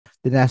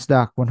The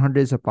NASDAQ 100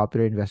 is a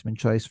popular investment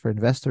choice for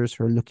investors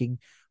who are looking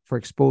for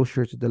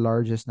exposure to the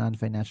largest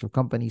non-financial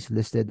companies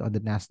listed on the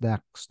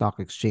NASDAQ stock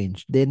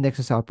exchange. The index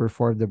has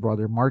outperformed the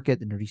broader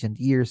market in recent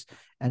years,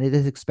 and it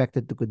is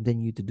expected to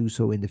continue to do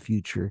so in the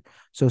future.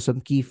 So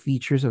some key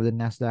features of the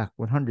NASDAQ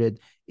 100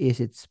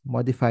 is its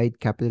modified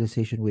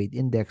capitalization weight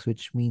index,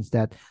 which means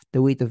that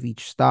the weight of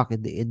each stock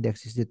in the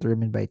index is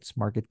determined by its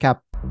market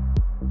cap.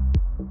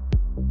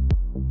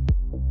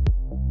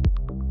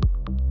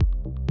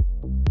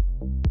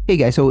 Hey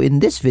guys, so in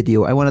this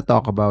video, I want to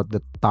talk about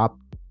the top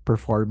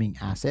performing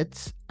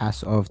assets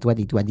as of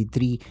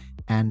 2023.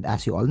 And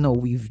as you all know,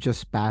 we've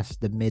just passed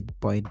the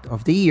midpoint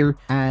of the year.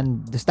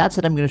 And the stats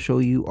that I'm going to show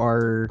you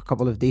are a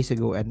couple of days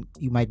ago, and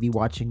you might be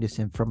watching this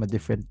from a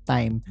different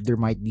time. There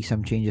might be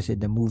some changes in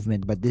the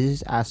movement, but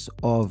this is as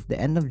of the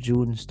end of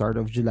June, start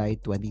of July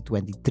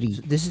 2023.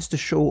 So this is to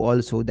show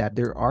also that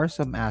there are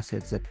some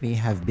assets that may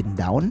have been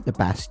down the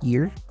past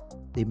year.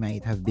 They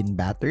might have been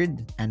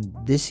battered, and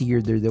this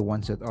year they're the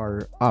ones that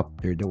are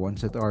up. They're the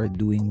ones that are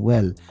doing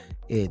well.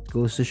 It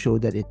goes to show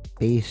that it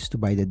pays to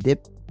buy the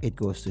dip. It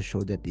goes to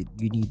show that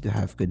you need to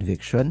have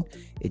conviction.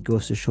 It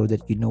goes to show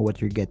that you know what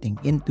you're getting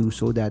into,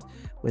 so that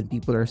when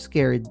people are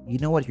scared, you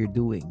know what you're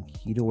doing.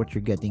 You know what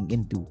you're getting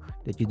into,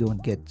 that you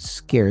don't get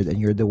scared and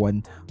you're the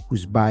one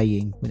who's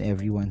buying when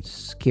everyone's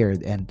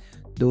scared. And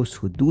those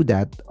who do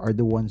that are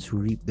the ones who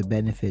reap the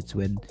benefits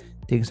when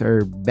things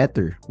are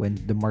better, when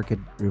the market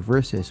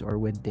reverses, or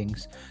when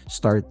things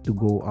start to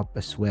go up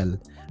as well.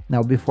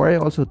 Now, before I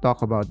also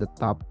talk about the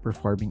top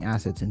performing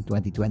assets in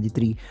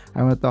 2023,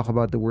 I want to talk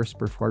about the worst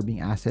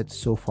performing assets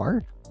so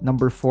far.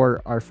 Number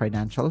 4 are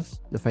financials.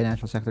 The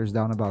financial sector is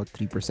down about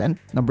 3%.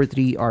 Number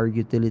 3 are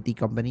utility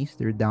companies.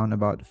 They're down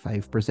about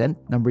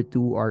 5%. Number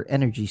 2 are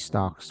energy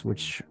stocks,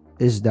 which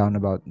is down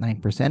about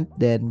 9%.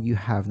 Then you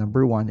have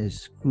number 1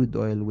 is crude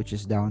oil, which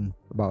is down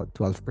about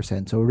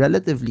 12%. So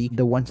relatively,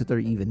 the ones that are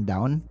even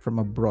down from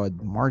a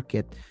broad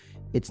market,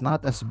 it's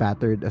not as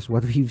battered as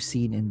what we've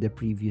seen in the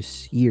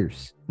previous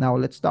years. Now,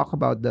 let's talk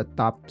about the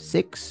top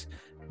 6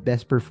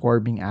 best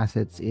performing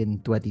assets in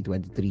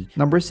 2023.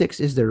 Number 6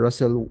 is the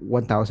Russell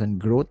 1000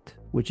 Growth,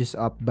 which is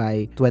up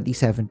by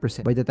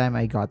 27% by the time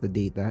I got the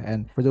data.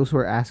 And for those who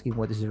are asking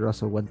what is the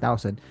Russell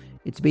 1000,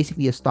 it's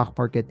basically a stock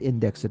market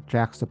index that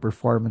tracks the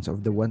performance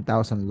of the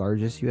 1,000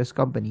 largest US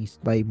companies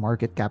by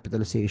market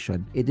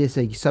capitalization. It is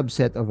a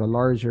subset of a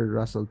larger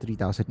Russell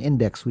 3000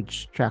 index,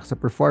 which tracks the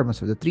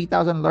performance of the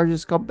 3,000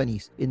 largest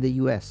companies in the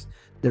US.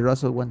 The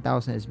Russell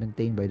 1000 is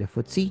maintained by the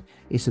FTSE,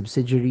 a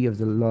subsidiary of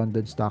the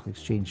London Stock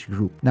Exchange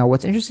Group. Now,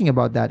 what's interesting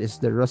about that is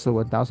the Russell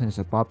 1000 is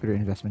a popular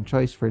investment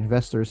choice for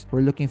investors who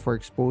are looking for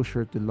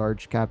exposure to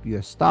large cap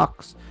US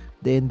stocks.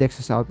 The index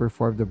has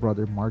outperformed the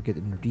broader market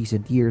in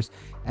recent years,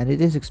 and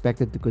it is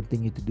expected to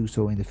continue to do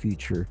so in the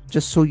future.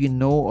 Just so you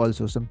know,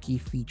 also, some key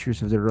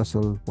features of the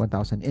Russell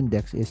 1000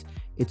 index is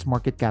its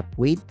market cap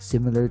weight,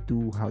 similar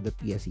to how the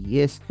PSE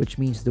is, which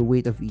means the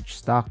weight of each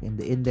stock in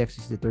the index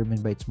is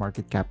determined by its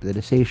market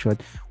capitalization,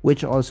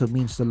 which also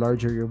means the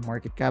larger your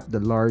market cap, the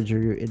larger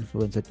your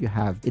influence that you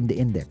have in the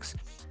index.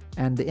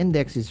 And the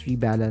index is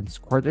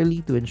rebalanced quarterly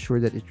to ensure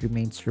that it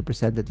remains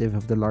representative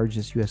of the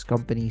largest US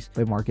companies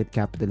by market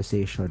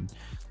capitalization.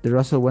 The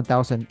Russell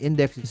 1000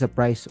 index is a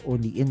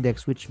price-only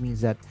index, which means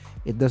that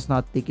it does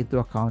not take into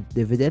account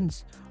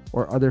dividends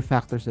or other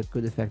factors that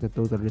could affect the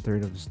total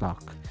return of the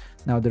stock.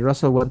 Now, the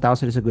Russell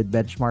 1000 is a good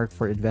benchmark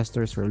for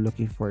investors who are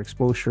looking for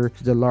exposure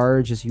to the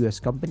largest US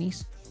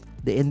companies.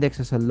 The index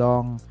has a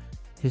long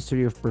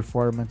history of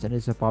performance and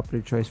is a popular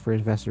choice for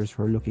investors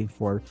who are looking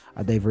for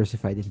a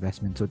diversified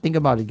investment. So think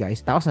about it,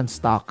 guys. 1,000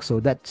 stocks. So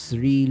that's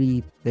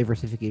really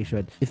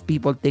diversification. If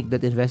people think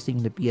that investing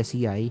in the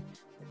PSEI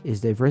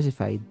is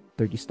diversified,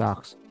 30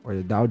 stocks, or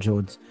the Dow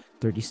Jones,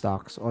 30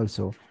 stocks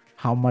also,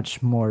 how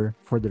much more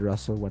for the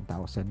Russell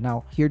 1000?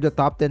 Now, here are the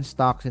top 10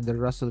 stocks in the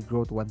Russell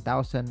Growth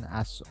 1000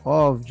 as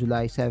of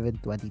July 7,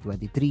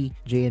 2023.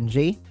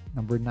 J&J.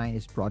 Number 9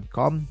 is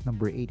Broadcom.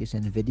 Number 8 is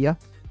NVIDIA.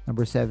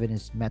 Number 7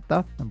 is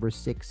Meta. Number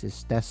 6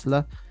 is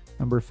Tesla.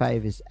 Number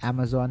 5 is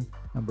Amazon.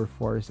 Number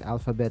 4 is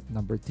Alphabet.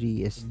 Number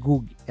 3 is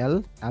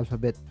Google.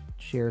 Alphabet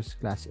shares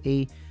Class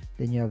A.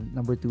 Then you have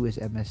number 2 is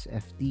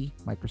MSFT,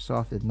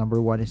 Microsoft, and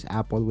number 1 is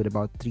Apple with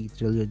about $3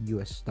 trillion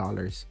US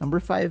dollars. Number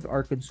 5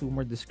 are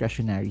consumer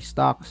discretionary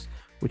stocks,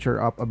 which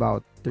are up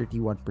about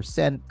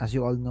 31%. As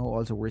you all know,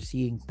 also we're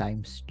seeing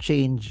times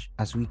change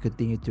as we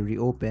continue to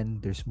reopen.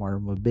 There's more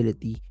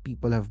mobility.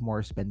 People have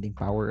more spending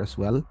power as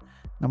well.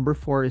 Number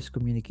 4 is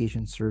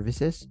communication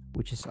services,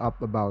 which is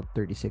up about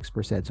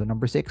 36%. So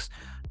number 6,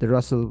 the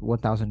Russell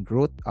 1000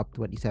 Growth, up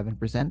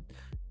 27%.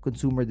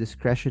 Consumer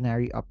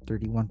discretionary, up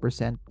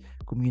 31%.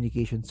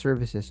 Communication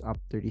services, up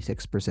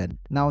 36%.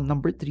 Now,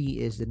 number 3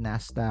 is the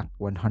NASDAQ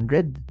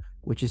 100,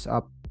 which is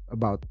up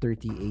about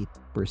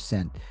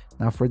 38%.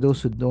 Now, for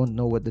those who don't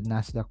know what the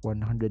Nasdaq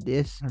 100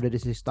 is, 100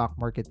 is a stock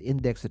market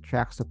index that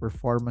tracks the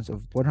performance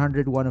of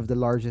 101 of the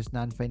largest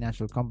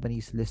non-financial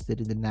companies listed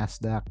in the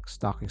Nasdaq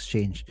stock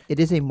exchange. It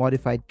is a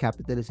modified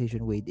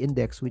capitalization weight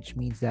index, which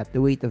means that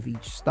the weight of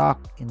each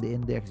stock in the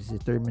index is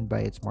determined by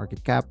its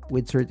market cap,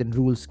 with certain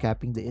rules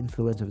capping the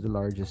influence of the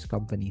largest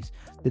companies.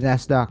 The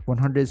Nasdaq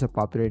 100 is a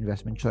popular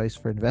investment choice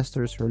for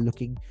investors who are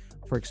looking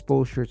for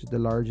exposure to the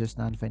largest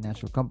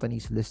non-financial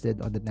companies listed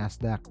on the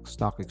Nasdaq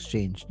stock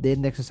exchange. The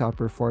index has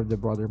outperformed the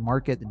broader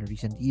market in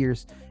recent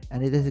years,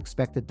 and it is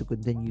expected to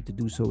continue to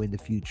do so in the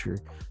future.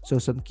 So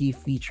some key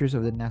features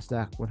of the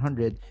Nasdaq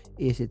 100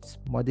 is its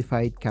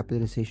modified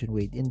capitalization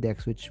weight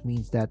index, which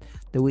means that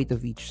the weight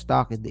of each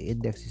stock in the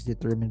index is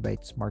determined by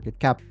its market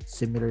cap,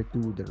 similar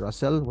to the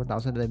Russell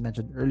 1000 that I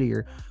mentioned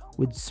earlier,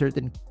 with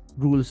certain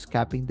rules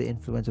capping the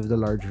influence of the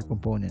larger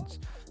components.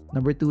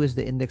 Number 2 is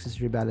the index is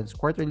rebalanced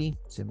quarterly,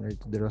 similar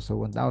to the Russell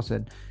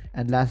 1000.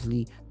 And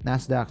lastly,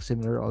 Nasdaq,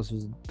 similar also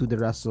to the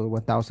Russell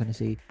 1000,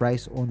 is a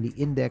price-only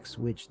index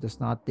which does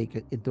not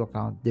take into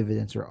account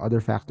dividends or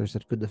other factors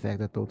that could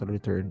affect the total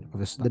return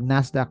of a stock. The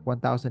Nasdaq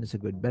 1000 is a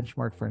good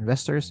benchmark for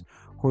investors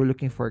who are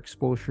looking for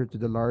exposure to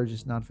the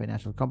largest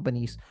non-financial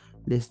companies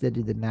listed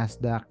in the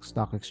Nasdaq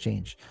stock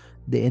exchange.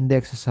 The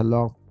index has a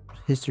long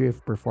history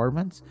of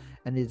performance,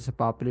 and it's a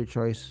popular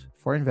choice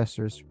for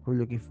investors who are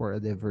looking for a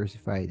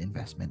diversified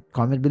investment.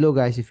 Comment below,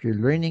 guys, if you're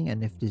learning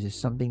and if this is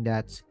something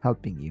that's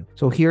helping you.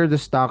 So here are the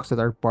stocks that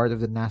are part of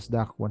the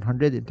Nasdaq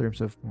 100 in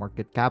terms of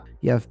market cap.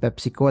 You have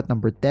PepsiCo at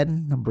number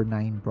 10, number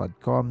 9,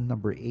 Broadcom,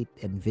 number 8,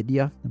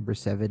 Nvidia, number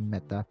 7,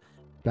 Meta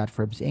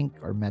Platforms Inc.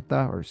 or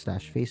Meta or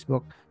slash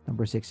Facebook.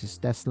 Number 6 is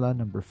Tesla.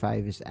 Number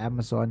 5 is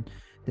Amazon.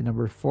 Then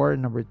number 4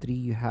 and number 3,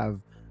 you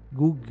have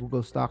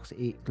Google stocks,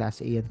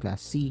 Class A and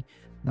Class C.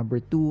 Number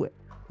 2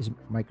 is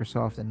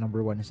Microsoft, and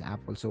number 1 is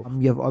Apple. So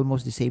you have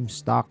almost the same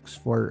stocks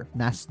for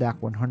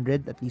Nasdaq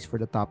 100, at least for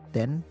the top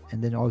 10,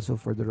 and then also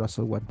for the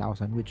Russell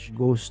 1000, which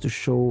goes to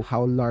show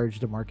how large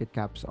the market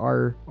caps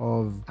are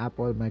of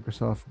Apple,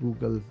 Microsoft,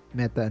 Google,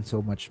 Meta, and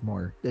so much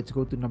more. Let's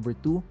go to number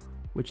 2,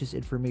 which is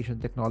information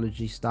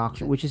technology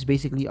stocks, which is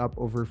basically up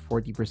over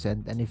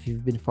 40%. And if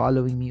you've been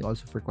following me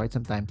also for quite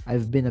some time,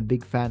 I've been a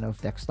big fan of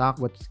tech stock.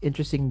 What's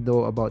interesting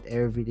though about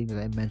everything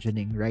that I'm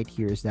mentioning right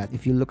here is that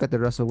if you look at the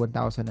Russell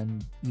 1000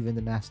 and even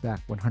the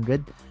Nasdaq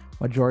 100,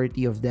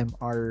 majority of them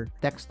are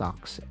tech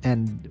stocks,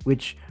 and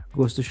which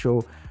goes to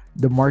show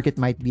the market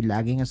might be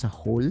lagging as a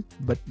whole,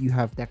 but you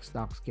have tech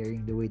stocks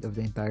carrying the weight of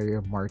the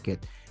entire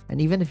market. And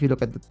even if you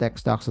look at the tech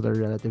stocks that are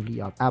relatively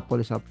up, Apple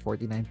is up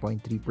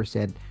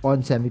 49.3%,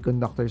 On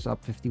Semiconductors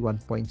up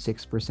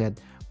 51.6%,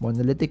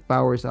 Monolithic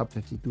Power is up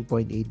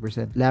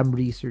 52.8%, Lam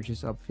Research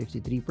is up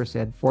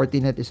 53%,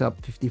 Fortinet is up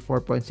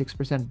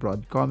 54.6%,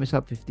 Broadcom is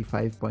up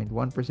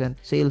 55.1%,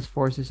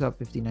 Salesforce is up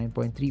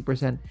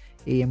 59.3%,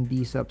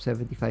 AMD is up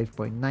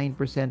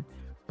 75.9%,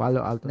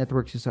 Palo Alto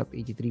Networks is up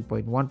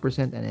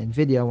 83.1%, and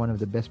Nvidia, one of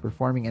the best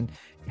performing and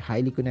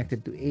highly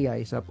connected to AI,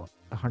 is up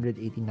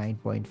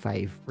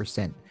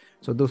 189.5%.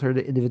 So those are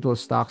the individual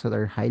stocks that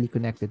are highly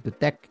connected to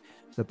tech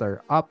that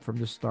are up from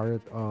the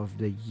start of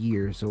the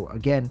year. So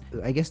again,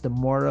 I guess the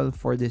moral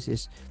for this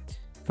is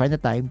find the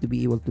time to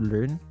be able to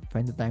learn,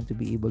 find the time to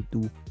be able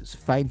to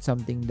find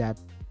something that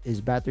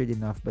is battered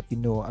enough, but you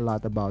know a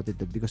lot about it,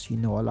 because you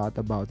know a lot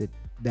about it,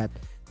 that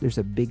there's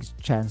a big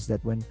chance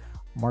that when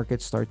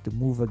markets start to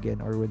move again,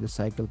 or when the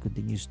cycle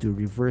continues to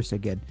reverse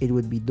again, it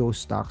would be those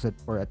stocks that,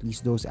 or at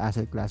least those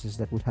asset classes,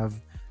 that would have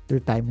their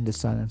time in the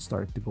sun and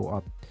start to go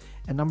up.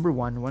 And number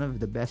one of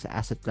the best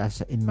asset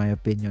classes in my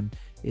opinion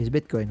is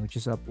Bitcoin, which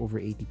is up over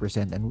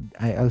 80%. And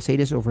I'll say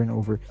this over and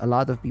over, a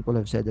lot of people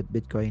have said that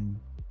Bitcoin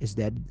is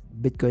dead.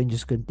 Bitcoin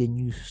just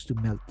continues to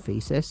melt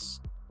faces.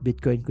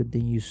 Bitcoin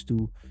continues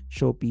to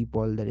show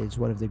people that it's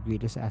one of the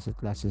greatest asset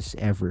classes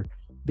ever.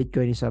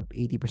 Bitcoin is up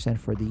 80%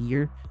 for the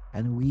year,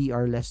 and we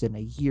are less than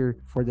a year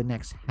for the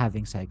next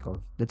halving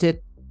cycle. That's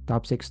it.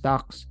 Top 6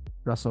 stocks: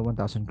 Russell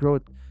 1000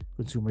 Growth,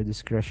 Consumer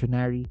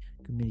Discretionary,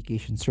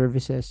 Communication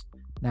Services,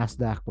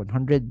 Nasdaq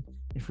 100,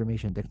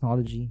 Information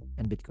Technology,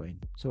 and Bitcoin.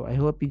 So I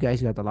hope you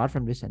guys got a lot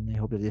from this, and I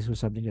hope that this was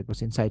something that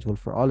was insightful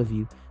for all of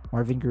you.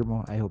 Marvin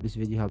Gurmo, I hope this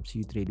video helps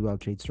you trade well,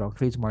 trade strong,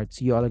 trade smart.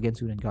 See you all again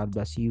soon, and God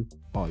bless you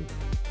all.